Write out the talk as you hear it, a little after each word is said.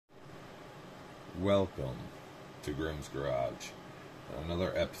Welcome to Grimm's Garage,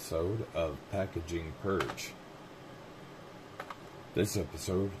 another episode of Packaging Purge. This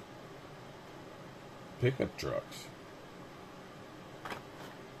episode, pickup trucks.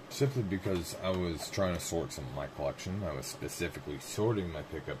 Simply because I was trying to sort some of my collection. I was specifically sorting my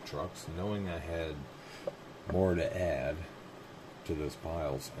pickup trucks, knowing I had more to add to those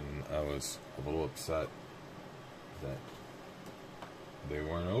piles, and I was a little upset that they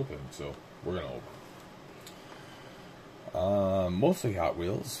weren't open, so we're gonna open. Mostly Hot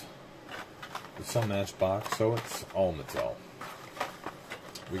Wheels, with some Matchbox, so it's all Mattel.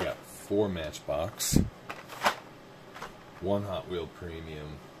 We got 4 Matchbox, 1 Hot Wheel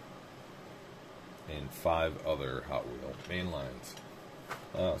Premium, and 5 other Hot Wheel main lines.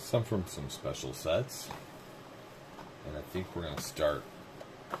 Some from some special sets, and I think we're gonna start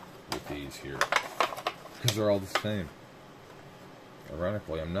with these here because they're all the same.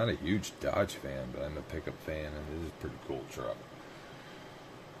 Ironically, I'm not a huge Dodge fan, but I'm a pickup fan, and it is a pretty cool truck.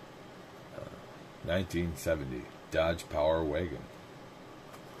 1970 Dodge Power Wagon.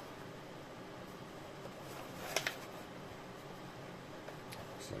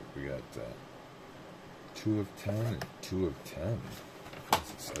 Looks like we got 2 of 10 and 2 of 10.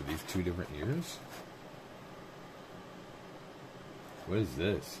 Are these 2 different years? What is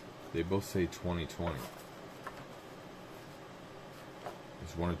this? They both say 2020.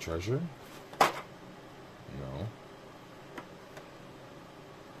 Is one a treasure? No.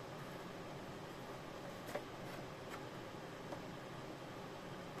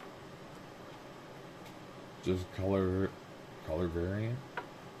 Just color variant?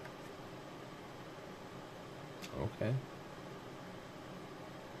 Okay.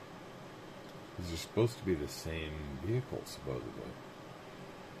 These are supposed to be the same vehicle, supposedly.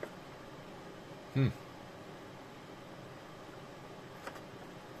 And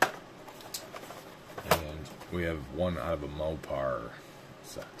we have 1 out of a Mopar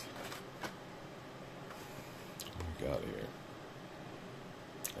set. What we got here?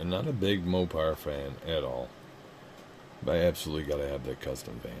 I'm not a big Mopar fan at all, but I absolutely gotta have that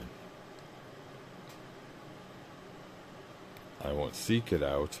custom van. I won't seek it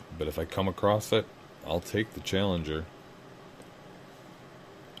out, but if I come across it, I'll take the Challenger.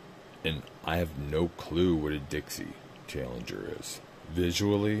 And I have no clue what a Dixie Challenger is.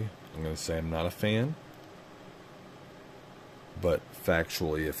 Visually, I'm going to say I'm not a fan. But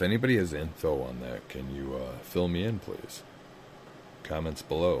factually, if anybody has info on that, can you fill me in, please? Comments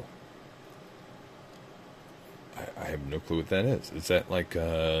below. I have no clue what that is. Is that like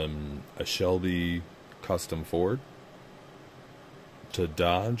a Shelby custom Ford to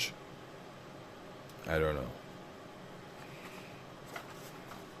Dodge? I don't know.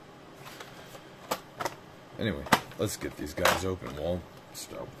 Anyway, let's get these guys open. We'll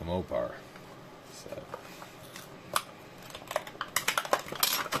start with the Mopar set.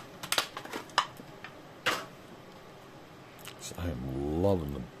 So I am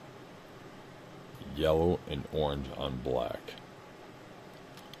loving the yellow and orange on black.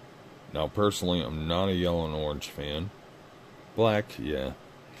 Now, personally, I'm not a yellow and orange fan. Black, yeah.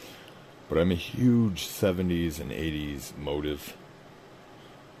 But I'm a huge 70s and 80s motive.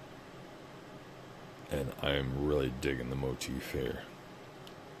 And I'm really digging the motif here.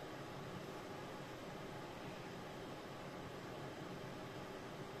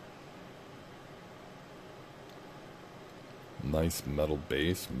 Nice metal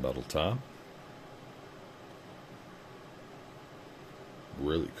base, metal top.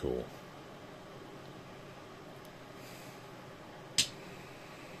 Really cool.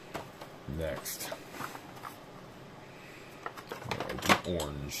 Next, the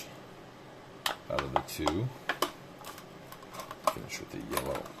orange out of the 2. Finish with the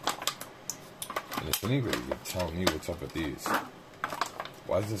yellow. And if anybody could tell me what's up with these,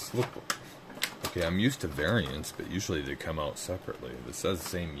 why does this look? Okay, I'm used to variants, but usually they come out separately. This says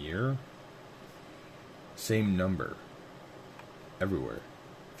same year, same number everywhere.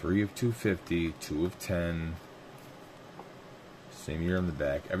 3 of 250, 2 of 10. Same year on the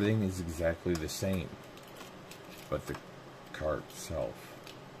back. Everything is exactly the same, but the car itself.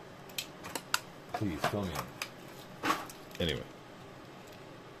 Please fill me in. Anyway.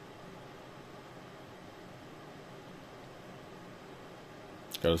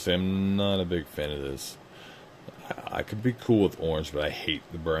 Gotta say, I'm not a big fan of this. I could be cool with orange, but I hate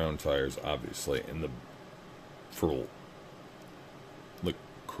the brown tires, obviously. And for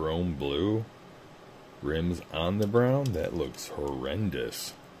chrome blue rims on the brown, that looks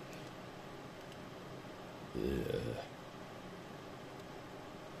horrendous. Yeah.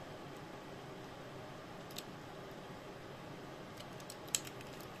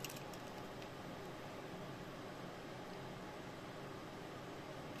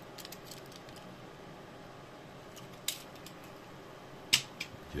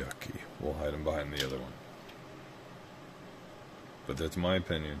 Yucky. We'll hide them behind the other one. But that's my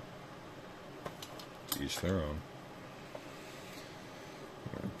opinion. Each their own.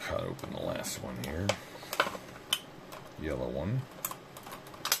 I'm going to cut open the last one here. Yellow one.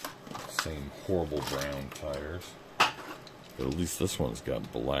 Same horrible brown tires. But at least this one's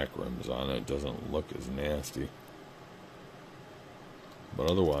got black rims on it. It doesn't look as nasty. But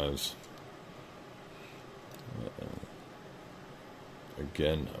otherwise,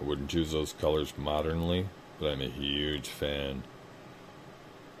 again, I wouldn't choose those colors modernly, but I'm a huge fan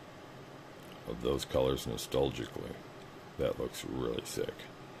of those colors nostalgically. That looks really sick.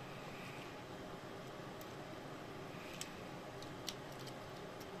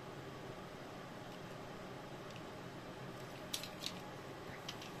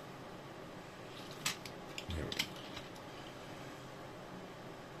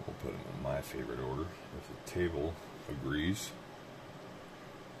 We'll put them in my favorite order. If the table agrees.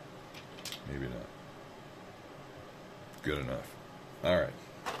 Maybe not. Good enough. Alright.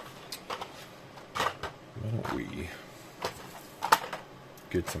 Why don't we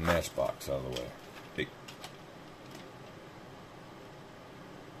get some matchbox out of the way? Hey.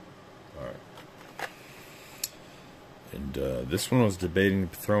 Alright. And this one I was debating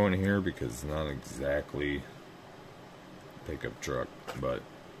to throw in here because it's not exactly a pickup truck, but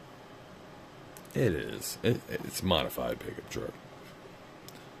it is. It's a modified pickup truck.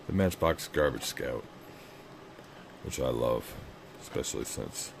 The Matchbox Garbage Scout, which I love, especially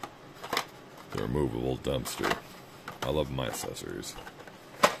since the removable dumpster. I love my accessories.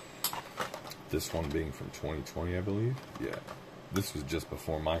 This one being from 2020, I believe. Yeah, this was just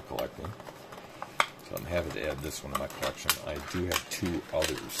before my collecting, so I'm happy to add this one to my collection. I do have 2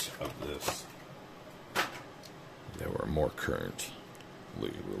 others of this that were more currently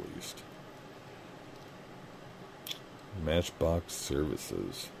released. Matchbox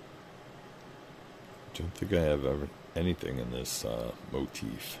Services. Don't think I have anything in this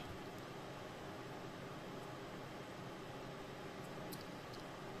motif.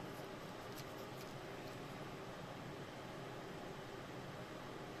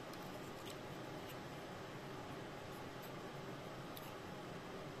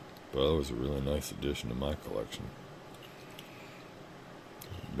 But that was a really nice addition to my collection.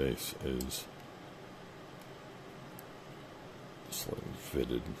 The base is slightly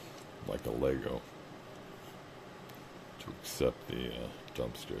fitted like a Lego to accept the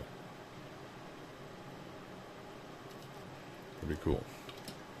dumpster. Pretty cool.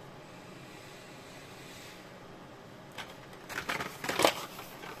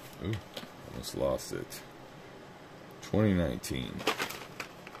 Ooh, almost lost it. 2019.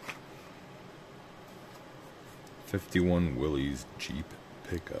 51 Willys Jeep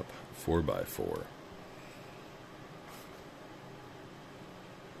pickup 4x4.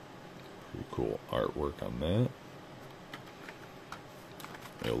 Pretty cool artwork on that.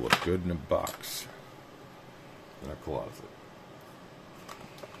 It'll look good in a box in a closet.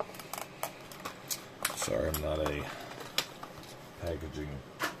 Sorry, I'm not a packaging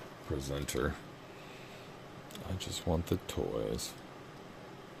presenter. I just want the toys.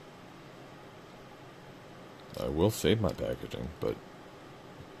 I will save my packaging, but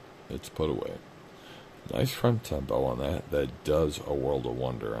it's put away. Nice front tempo on that. That does a world of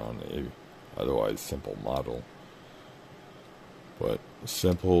wonder on a otherwise simple model. But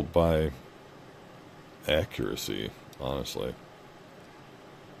simple by accuracy, honestly.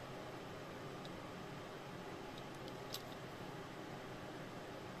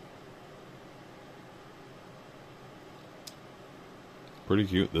 Pretty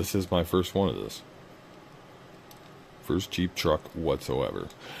cute. This is my first one of this. First Jeep truck whatsoever.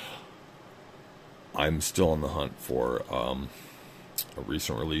 I'm still on the hunt for a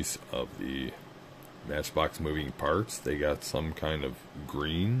recent release of the Matchbox moving parts. They got some kind of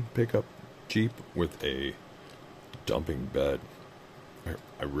green pickup Jeep with a dumping bed.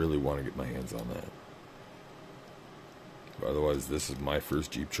 I really want to get my hands on that. But otherwise, this is my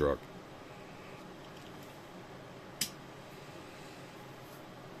first Jeep truck.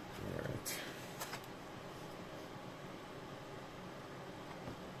 Alright.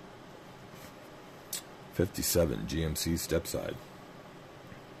 '57 GMC stepside.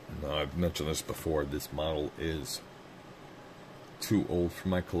 Now, I've mentioned this before. This model is too old for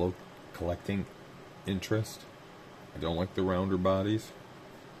my collecting interest. I don't like the rounder bodies.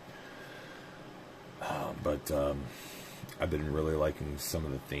 But I've been really liking some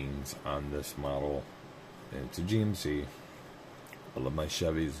of the things on this model. And it's a GMC. I love my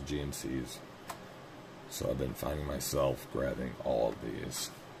Chevys and GMCs. So I've been finding myself grabbing all of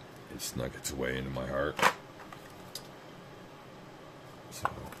these. It snuck its way into my heart. So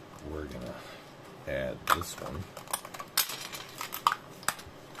we're gonna add this one.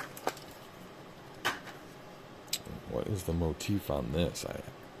 What is the motif on this? I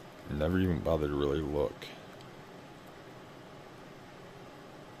never even bothered to really look.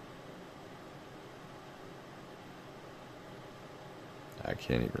 I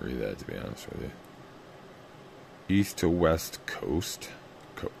can't even read that, to be honest with you. East to west coast.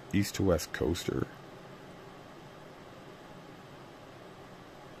 East to west coaster.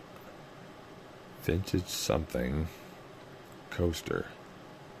 Vintage something. Coaster.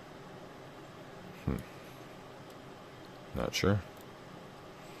 Not sure.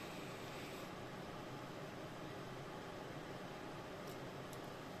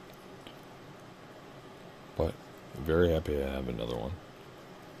 But very happy to have another one.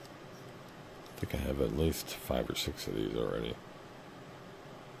 I think I have at least 5 or 6 of these already.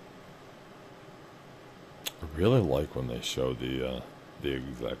 I really like when they show the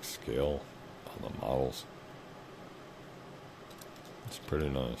exact scale on the models. It's pretty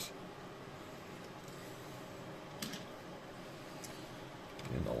nice.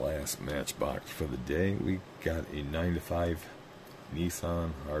 And the last matchbox for the day, we got a 9to5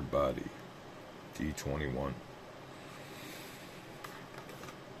 Nissan hardbody D21.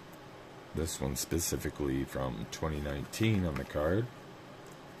 This one specifically from 2019 on the card.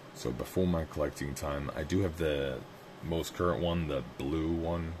 So before my collecting time, I do have the most current one, the blue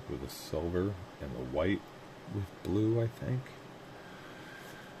one with the silver and the white with blue, I think.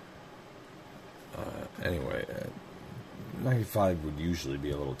 Anyway, 95 would usually be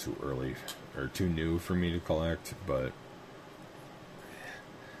a little too early or too new for me to collect, but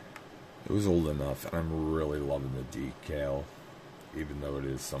it was old enough, and I'm really loving the decal, even though it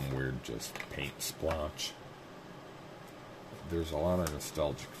is some weird just paint splotch. There's a lot of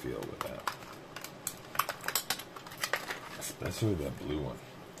nostalgic feel with that, especially that blue one.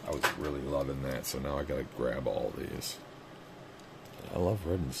 I was really loving that, so now I gotta grab all these. I love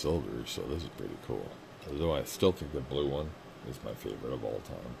red and silver, so this is pretty cool. Although I still think the blue one is my favorite of all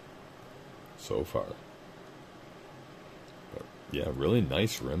time so far. But yeah, really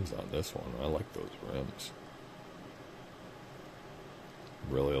nice rims on this one. I like those rims.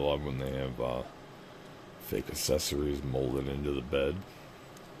 Really love when they have fake accessories molded into the bed.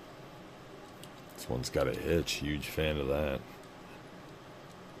 This one's got a hitch. Huge fan of that.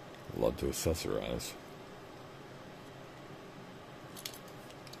 Love to accessorize.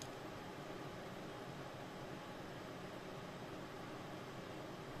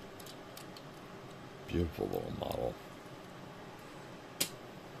 Beautiful little model.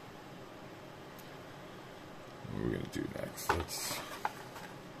 What are we going to do next? Let's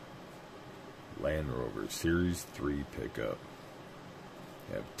Land Rover Series 3 pickup.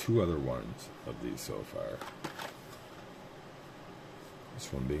 I have 2 other ones of these so far.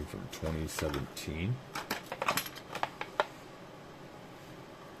 This one being from 2017.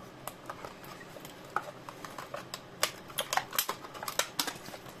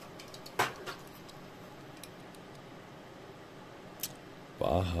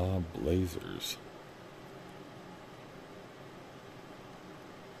 Baja Blazers.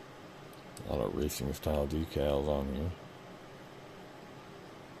 A lot of racing style decals on here.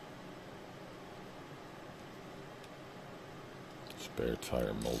 Spare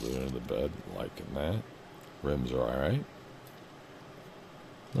tire molded into the bed, liking that. Rims are alright.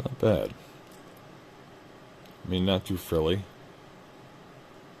 Not bad. I mean, not too frilly,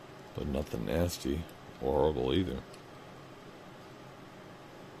 but nothing nasty or horrible either.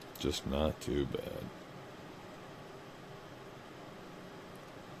 Just not too bad.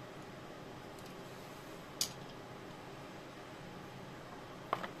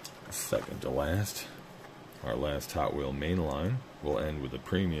 Second to last, our last Hot Wheel mainline will end with a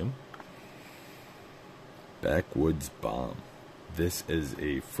premium. Backwoods Bomb. This is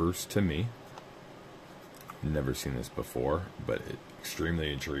a first to me. Never seen this before, but it's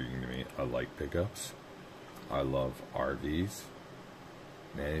extremely intriguing to me. I like pickups. I love RVs.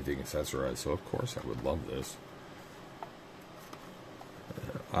 Anything accessorized, so of course I would love this.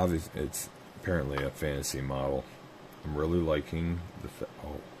 Obviously, it's apparently a fantasy model. I'm really liking the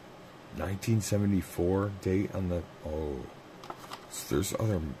 1974 date on the so there's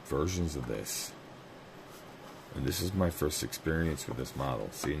other versions of this, and this is my first experience with this model.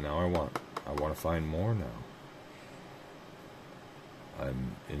 See, now I want to find more now.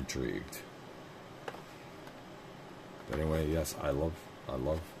 I'm intrigued. But anyway, yes, I love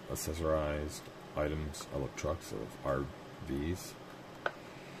accessorized items. I love trucks. I love RVs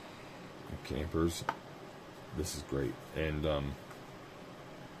and campers. This is great. And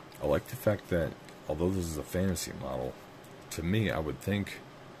I like the fact that although this is a fantasy model, to me, I would think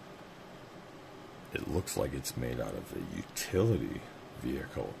it looks like it's made out of a utility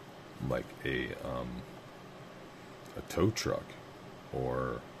vehicle, like a tow truck,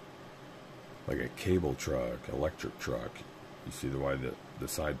 or like a cable truck, electric truck. You see the way the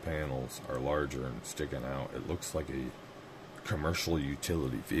side panels are larger and sticking out. It looks like a commercial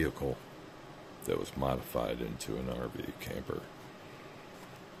utility vehicle that was modified into an RV camper.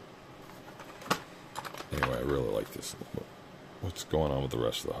 Anyway, I really like this. What's going on with the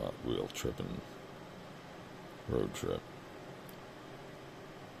rest of the Hot Wheel trip and road trip?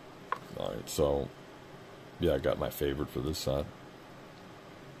 Alright, so yeah, I got my favorite for this set.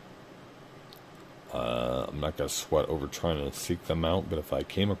 I'm not going to sweat over trying to seek them out, but if I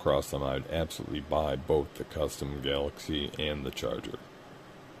came across them, I'd absolutely buy both the Custom Galaxy and the Charger.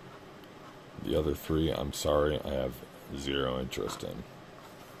 The other three, I'm sorry, I have zero interest in.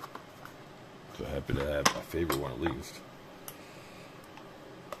 So happy to have my favorite one at least.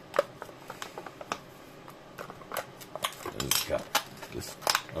 It's got this.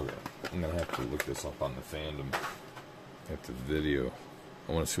 Okay, I'm gonna have to look this up on the fandom after the video.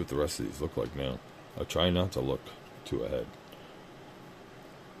 I want to see what the rest of these look like now. I'll try not to look too ahead,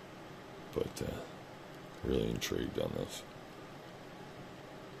 but really intrigued on this.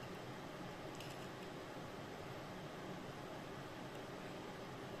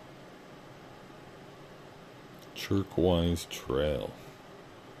 Turquoise Trail,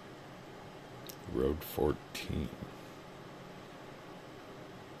 Road 14.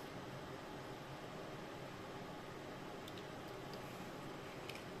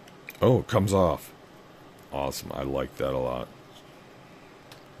 Oh, it comes off. Awesome. I like that a lot.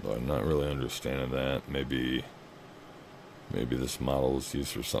 But I'm not really understanding that. Maybe this model was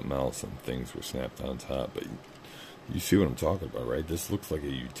used for something else and things were snapped on top. But you see what I'm talking about, right? This looks like a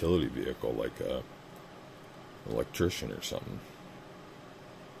utility vehicle, like a electrician or something.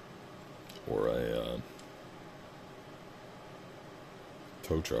 Or a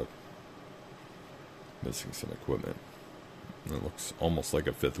tow truck. Missing some equipment. It looks almost like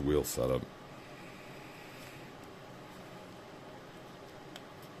a fifth wheel setup.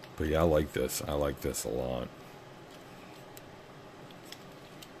 But yeah, I like this. I like this a lot.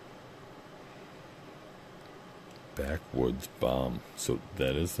 Backwoods Bomb. So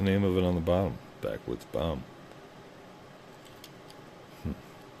that is the name of it on the bottom. Backwoods Bomb.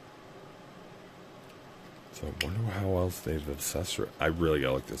 So I wonder how else they've accessorized. I really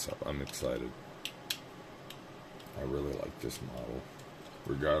gotta look this up. I'm excited. I really like this model,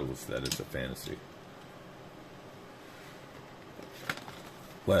 regardless that it's a fantasy.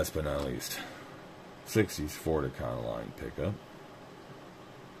 Last but not least, 60s Ford Econoline pickup.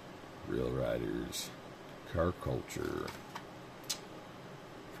 Real Riders Car Culture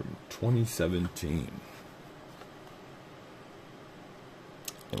from 2017.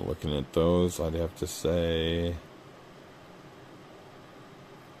 And looking at those, I'd have to say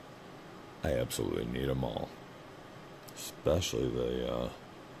I absolutely need them all. Especially the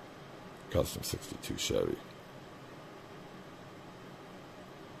Custom 62 Chevy.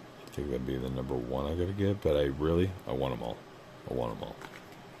 I think that'd be the number one I gotta get, but I want them all. I want them all.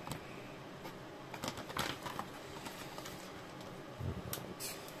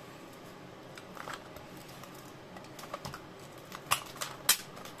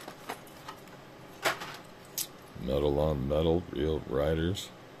 Metal on metal, Real Riders.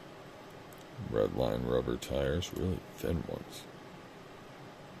 Red line rubber tires, really thin ones.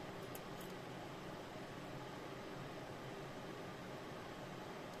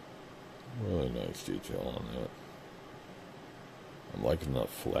 Really nice detail on that. I'm liking that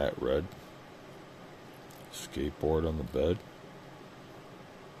flat red. Skateboard on the bed.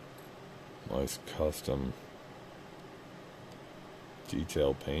 Nice custom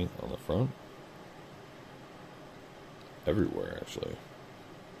detail paint on the front. Everywhere, actually.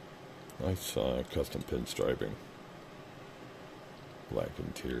 Nice custom pinstriping. Black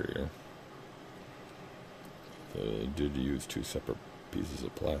interior. They did use two separate pieces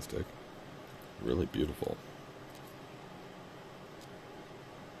of plastic. Really beautiful.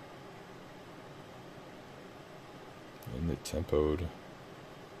 And the tempoed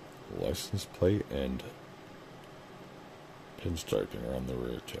license plate and pinstriping around the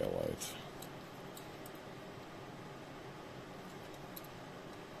rear taillights.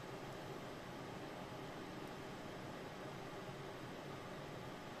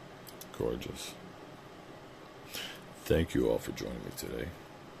 Gorgeous. Thank you all for joining me today.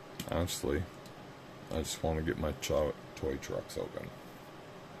 Honestly, I just want to get my toy trucks open.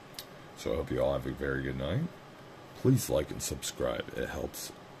 So I hope you all have a very good night. Please like and subscribe. It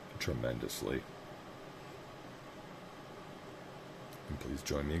helps tremendously. And please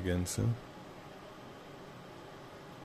join me again soon.